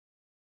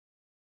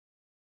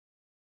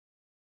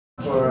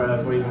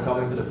For even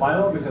coming to the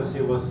final, because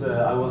I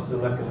was the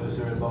lucky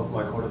loser in both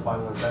my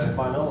quarterfinal and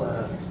semi-final.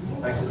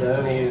 Thanks to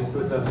Devon, he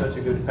put up such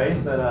a good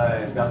pace that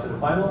I got to the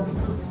final.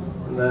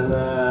 And then,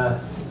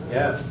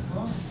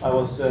 I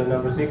was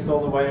number 6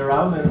 all the way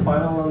around in the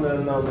final, and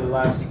then on the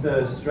last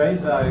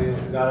straight I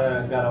got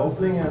an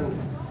opening, and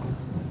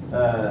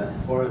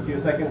for a few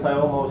seconds I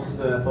almost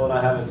thought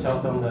I had a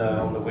shot on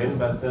the win,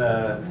 but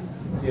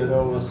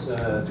Teodor was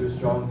too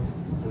strong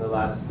in the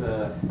last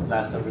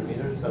 100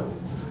 meters.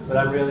 But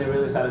I'm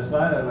really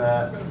satisfied, and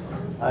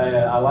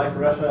I like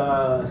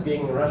Russia,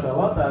 skiing in Russia a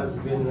lot.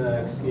 I've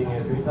been skiing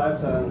here 3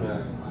 times and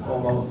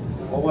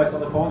always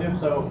on the podium,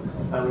 so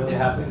I'm really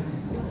happy.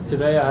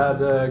 Today I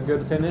had a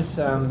good finish,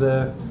 and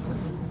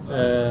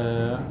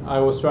I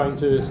was trying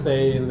to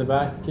stay in the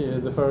back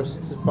the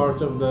first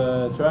part of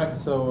the track,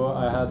 so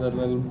I had a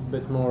little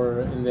bit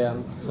more in the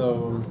end.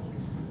 So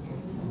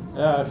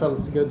yeah, I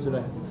felt good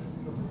today.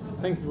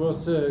 I think it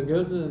was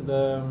good.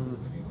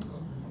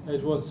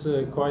 It was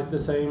quite the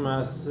same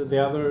as the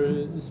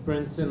other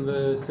sprints in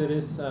the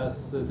cities,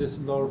 as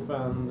Düsseldorf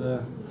and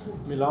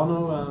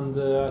Milano, and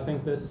I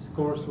think this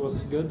course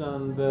was good,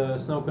 and the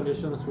snow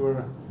conditions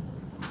were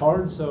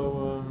hard,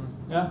 so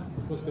yeah,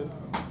 it was good.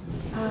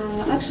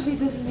 Actually,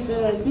 this is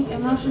a big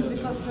emotion,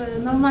 because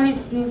normally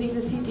sprint in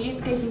the city,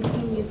 skating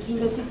sprint in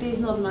the city is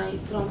not my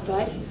strong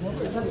side.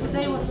 But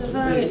today was a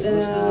very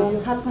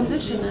hard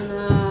condition,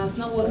 and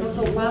snow was not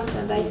so fast,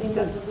 and I think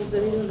that this was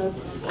the reason that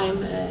I'm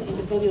in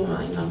the podium,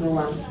 I'm number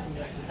 1.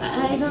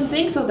 I don't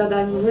think so that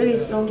I'm really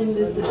strong in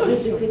this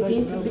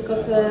disciplines,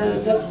 because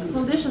the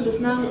condition, the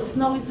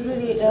snow is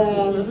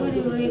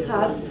really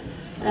hard.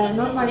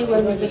 Normally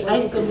when it's the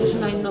ice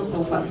condition I'm not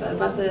so fast,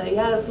 but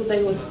yeah,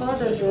 today was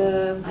cold,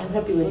 and I'm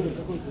happy with this.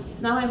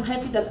 Now I'm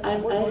happy that I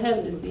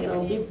have this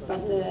yellow bib,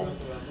 but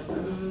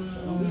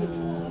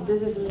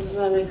this is a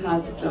very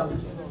hard job.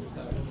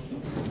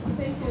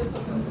 Thank you for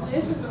the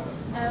information.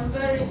 I'm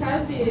very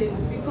happy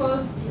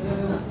because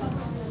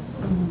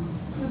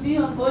to be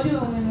on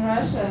podium in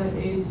Russia,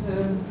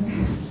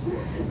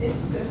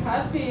 it's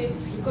happy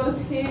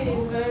because here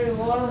is very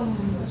warm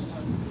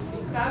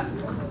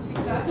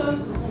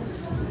spectators.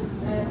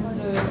 And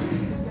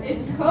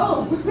it's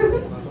home.